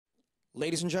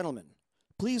Ladies and gentlemen,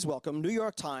 please welcome New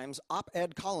York Times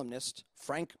op-ed columnist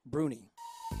Frank Bruni.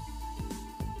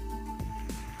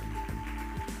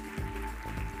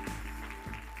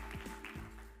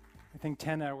 I think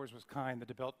 10 hours was kind.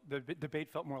 The debate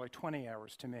felt more like 20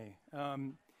 hours to me.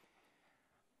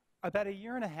 About a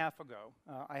year and a half ago,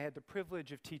 I had the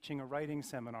privilege of teaching a writing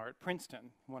seminar at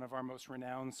Princeton, one of our most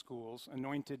renowned schools,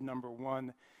 anointed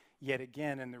 #1 yet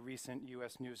again in the recent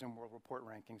US News and World Report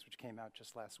rankings, which came out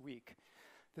just last week.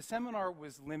 The seminar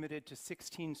was limited to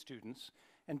 16 students,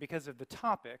 and because of the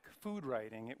topic, food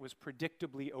writing, it was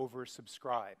predictably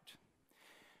oversubscribed.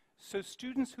 So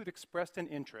students who'd expressed an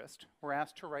interest were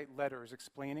asked to write letters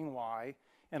explaining why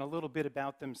and a little bit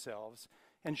about themselves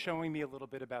and showing me a little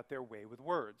bit about their way with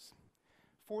words.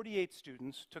 48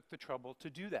 students took the trouble to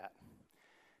do that.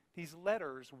 These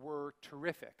letters were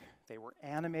terrific. They were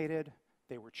animated,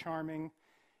 they were charming.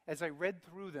 As I read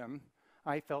through them,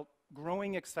 I felt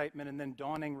growing excitement and then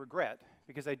dawning regret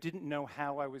because I didn't know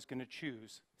how I was going to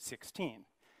choose 16.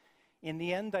 In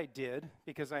the end, I did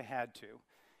because I had to.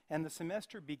 And the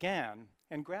semester began,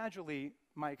 and gradually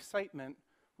my excitement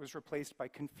was replaced by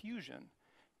confusion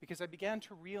because I began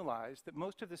to realize that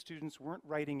most of the students weren't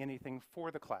writing anything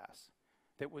for the class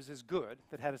that was as good,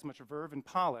 that had as much verve and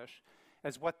polish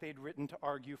as what they'd written to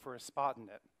argue for a spot in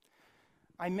it.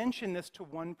 I mentioned this to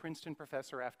one Princeton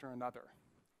professor after another.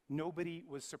 Nobody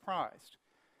was surprised.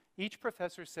 Each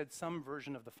professor said some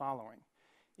version of the following.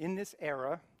 In this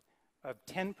era of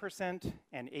 10%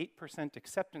 and 8%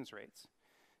 acceptance rates,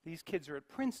 these kids are at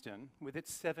Princeton with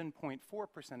its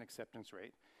 7.4% acceptance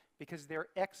rate because they're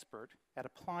expert at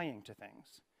applying to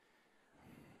things.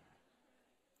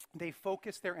 They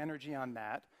focus their energy on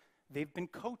that. They've been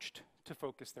coached to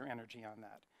focus their energy on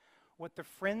that. What the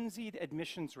frenzied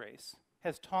admissions race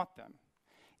has taught them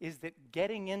is that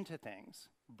getting into things,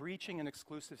 breaching an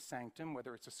exclusive sanctum,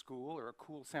 whether it's a school or a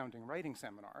cool-sounding writing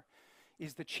seminar,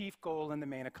 is the chief goal and the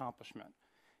main accomplishment.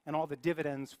 And all the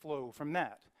dividends flow from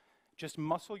that. Just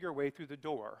muscle your way through the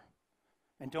door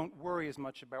and don't worry as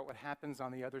much about what happens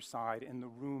on the other side in the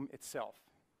room itself.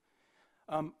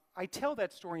 I tell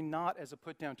that story not as a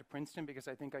put down to Princeton because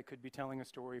I think I could be telling a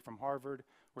story from Harvard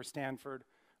or Stanford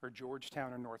or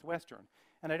Georgetown or Northwestern.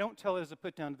 And I don't tell it as a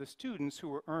put down to the students who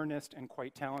were earnest and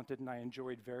quite talented and I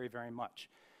enjoyed very, very much.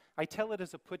 I tell it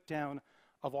as a put down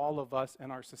of all of us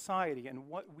and our society and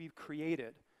what we've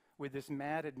created with this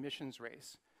mad admissions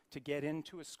race to get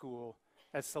into a school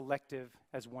as selective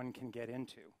as one can get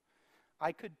into.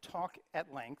 I could talk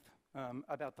at length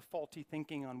about the faulty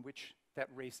thinking on which that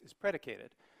race is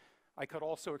predicated. I could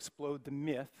also explode the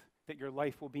myth that your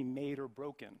life will be made or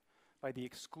broken by the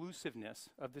exclusiveness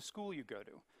of the school you go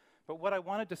to. But what I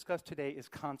want to discuss today is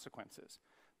consequences,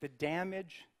 the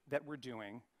damage that we're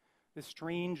doing, the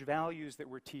strange values that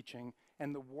we're teaching,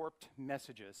 and the warped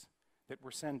messages that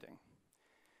we're sending.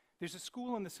 There's a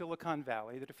school in the Silicon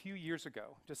Valley that a few years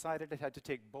ago decided it had to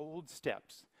take bold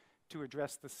steps to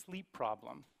address the sleep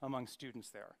problem among students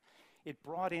there. It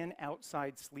brought in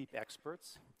outside sleep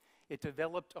experts. It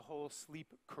developed a whole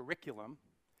sleep curriculum.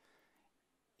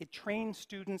 It trained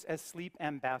students as sleep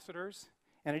ambassadors,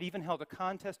 and it even held a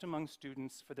contest among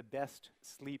students for the best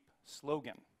sleep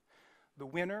slogan. The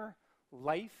winner,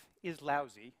 life is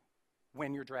lousy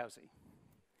when you're drowsy.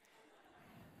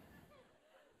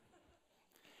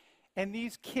 And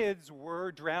these kids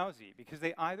were drowsy because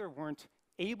they either weren't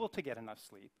able to get enough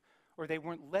sleep or they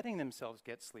weren't letting themselves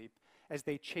get sleep as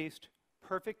they chased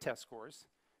perfect test scores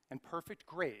and perfect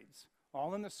grades,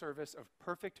 all in the service of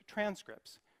perfect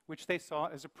transcripts, which they saw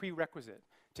as a prerequisite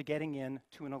to getting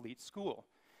into an elite school.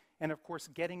 And of course,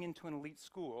 getting into an elite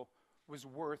school was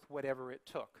worth whatever it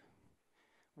took.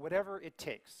 Whatever it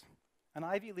takes. An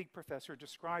Ivy League professor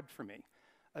described for me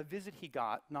a visit he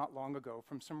got not long ago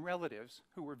from some relatives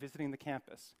who were visiting the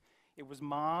campus. It was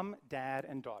mom, dad,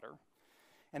 and daughter.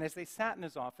 And as they sat in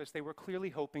his office, they were clearly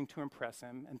hoping to impress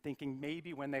him and thinking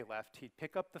maybe when they left, he'd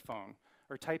pick up the phone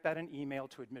or type out an email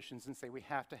to admissions and say, we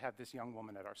have to have this young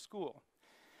woman at our school.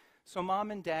 So mom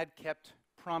and dad kept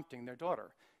prompting their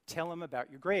daughter, tell him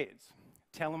about your grades,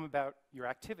 tell him about your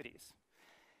activities.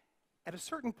 At a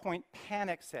certain point,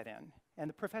 panic set in, and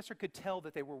the professor could tell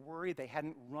that they were worried they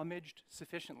hadn't rummaged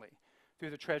sufficiently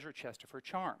through the treasure chest of her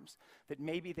charms, that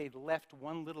maybe they'd left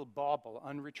one little bauble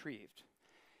unretrieved.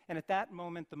 And at that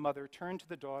moment, the mother turned to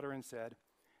the daughter and said,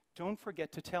 don't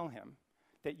forget to tell him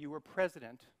that you were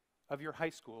president of your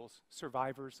high school's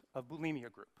Survivors of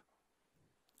Bulimia group,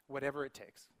 whatever it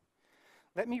takes.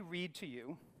 Let me read to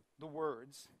you the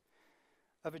words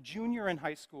of a junior in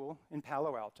high school in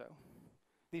Palo Alto.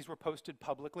 These were posted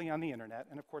publicly on the internet,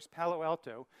 and of course, Palo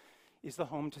Alto is the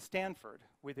home to Stanford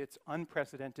with its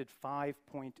unprecedented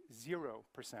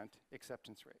 5.0%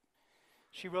 acceptance rate.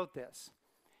 She wrote this: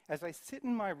 "As I sit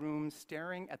in my room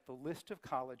staring at the list of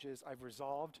colleges I've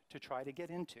resolved to try to get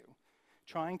into,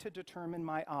 trying to determine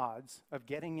my odds of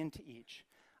getting into each,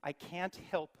 I can't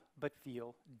help but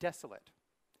feel desolate."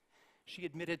 She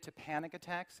admitted to panic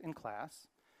attacks in class.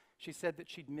 She said that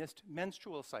she'd missed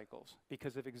menstrual cycles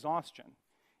because of exhaustion.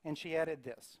 And she added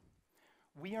this: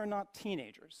 "We are not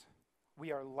teenagers.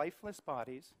 We are lifeless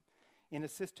bodies in a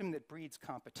system that breeds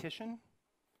competition,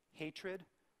 hatred,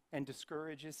 and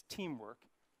discourages teamwork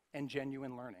and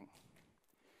genuine learning."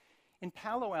 In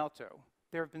Palo Alto,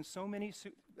 there have been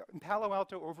in Palo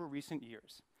Alto over recent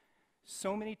years,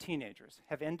 so many teenagers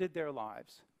have ended their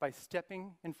lives by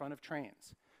stepping in front of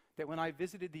trains that when I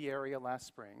visited the area last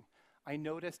spring, I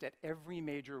noticed at every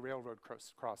major railroad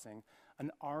crossing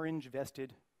an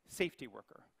orange-vested safety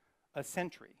worker, a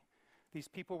sentry. These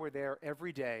people were there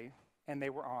every day, and they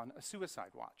were on a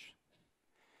suicide watch.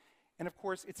 And of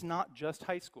course, it's not just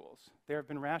high schools. There have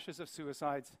been rashes of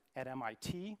suicides at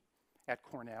MIT, at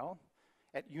Cornell,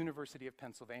 at University of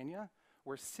Pennsylvania,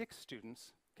 where 6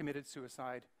 students committed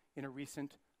suicide in a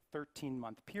recent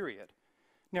 13-month period.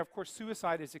 Now, of course,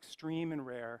 suicide is extreme and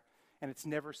rare, and it's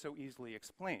never so easily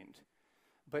explained.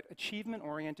 But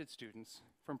achievement-oriented students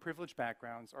from privileged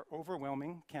backgrounds are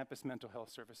overwhelming campus mental health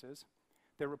services.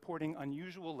 They're reporting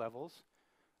unusual levels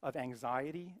of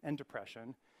anxiety and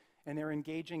depression, and they're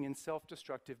engaging in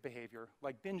self-destructive behavior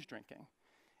like binge drinking.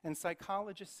 And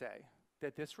psychologists say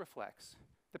that this reflects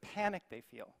the panic they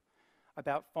feel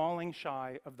about falling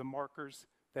shy of the markers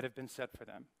that have been set for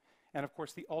them. And of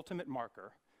course, the ultimate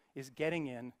marker is getting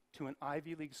in to an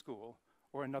Ivy League school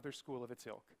or another school of its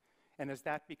ilk. And as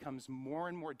that becomes more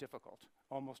and more difficult,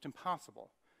 almost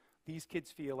impossible, these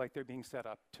kids feel like they're being set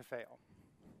up to fail.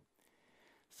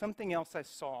 Something else I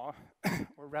saw,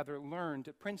 or rather learned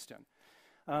at Princeton,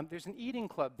 there's an eating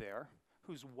club there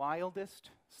whose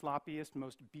wildest, sloppiest,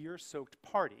 most beer-soaked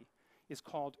party is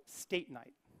called State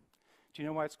Night. Do you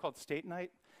know why it's called State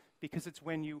Night? Because it's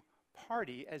when you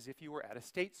party as if you were at a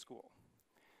state school.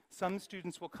 Some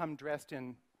students will come dressed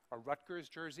in a Rutgers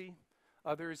jersey,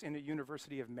 others in a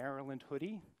University of Maryland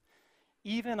hoodie,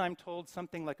 even, I'm told,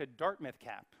 something like a Dartmouth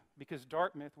cap, because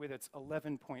Dartmouth, with its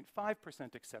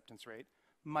 11.5% acceptance rate,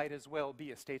 might as well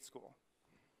be a state school.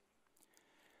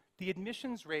 The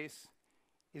admissions race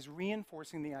is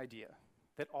reinforcing the idea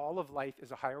that all of life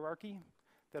is a hierarchy,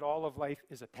 that all of life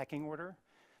is a pecking order,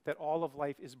 that all of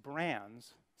life is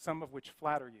brands, some of which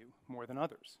flatter you more than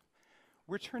others.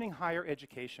 We're turning higher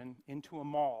education into a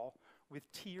mall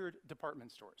with tiered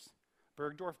department stores.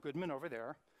 Bergdorf Goodman over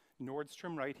there,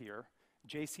 Nordstrom right here,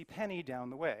 JCPenney down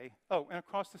the way. Oh, and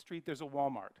across the street there's a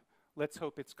Walmart. Let's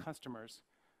hope its customers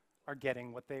are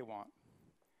getting what they want.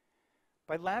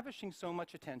 By lavishing so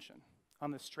much attention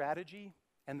on the strategy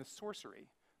and the sorcery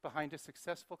behind a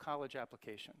successful college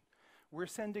application, we're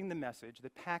sending the message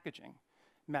that packaging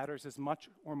matters as much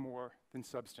or more than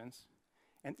substance,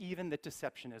 and even that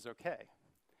deception is okay.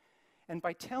 And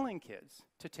by telling kids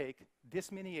to take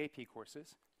this many AP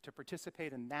courses, to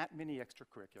participate in that many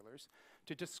extracurriculars,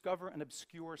 to discover an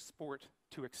obscure sport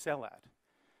to excel at,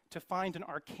 to find an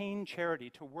arcane charity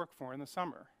to work for in the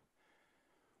summer,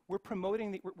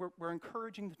 we're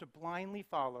encouraging them to blindly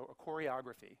follow a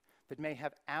choreography that may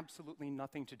have absolutely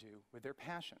nothing to do with their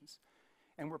passions.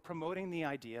 And we're promoting the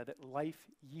idea that life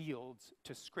yields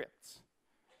to scripts.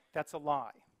 That's a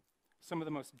lie. Some of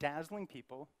the most dazzling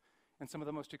people and some of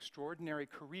the most extraordinary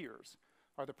careers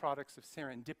are the products of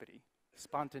serendipity,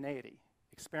 spontaneity,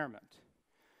 experiment.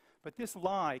 But this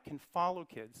lie can follow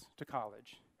kids to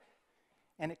college,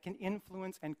 and it can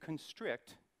influence and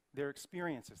constrict their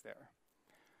experiences there.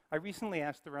 I recently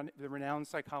asked the renowned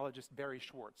psychologist Barry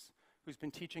Schwartz, who's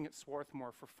been teaching at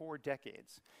Swarthmore for 4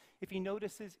 decades, if he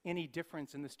notices any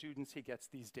difference in the students he gets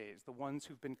these days, the ones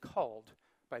who've been culled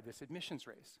by this admissions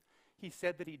race. He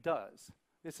said that he does.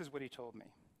 This is what he told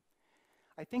me.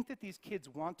 "I think that these kids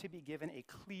want to be given a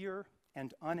clear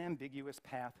and unambiguous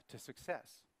path to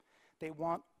success. They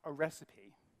want a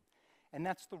recipe, and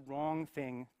that's the wrong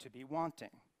thing to be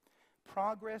wanting.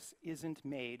 Progress isn't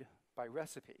made by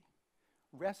recipe.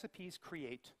 Recipes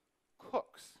create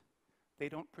cooks. They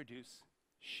don't produce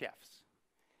chefs.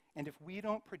 And if we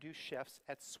don't produce chefs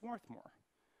at Swarthmore,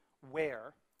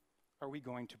 where are we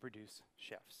going to produce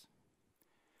chefs?"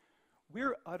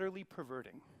 We're utterly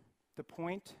perverting the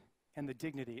point and the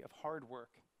dignity of hard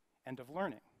work and of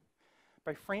learning.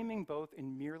 By framing both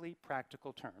in merely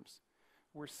practical terms,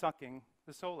 we're sucking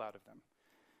the soul out of them.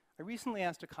 I recently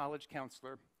asked a college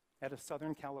counselor at a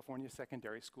Southern California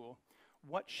secondary school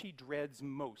what she dreads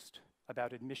most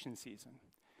about admission season.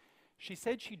 She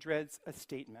said she dreads a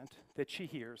statement that she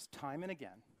hears time and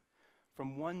again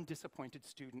from one disappointed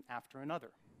student after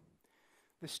another.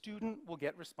 The student will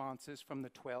get responses from the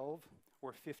 12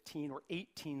 or 15 or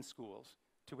 18 schools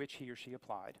to which he or she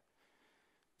applied.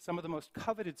 Some of the most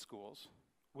coveted schools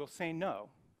will say no,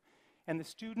 and the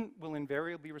student will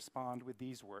invariably respond with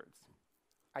these words: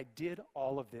 "I did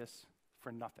all of this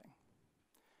for nothing."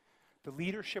 The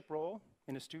leadership role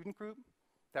in a student group,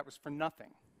 that was for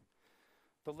nothing.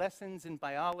 The lessons in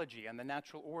biology and the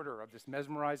natural order of this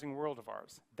mesmerizing world of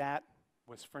ours, that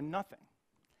was for nothing.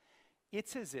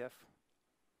 It's as if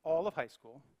all of high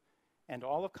school and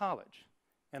all of college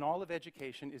and all of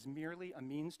education is merely a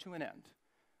means to an end,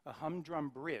 a humdrum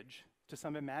bridge to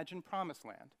some imagined promised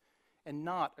land, and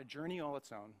not a journey all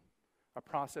its own, a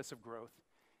process of growth,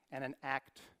 and an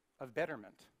act of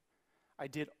betterment. I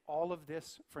did all of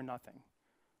this for nothing.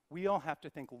 We all have to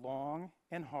think long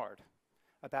and hard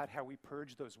about how we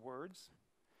purge those words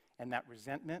and that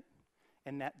resentment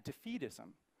and that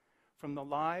defeatism from the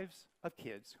lives of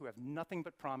kids who have nothing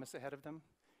but promise ahead of them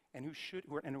and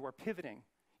who are pivoting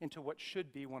into what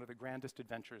should be one of the grandest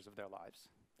adventures of their lives.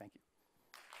 Thank you.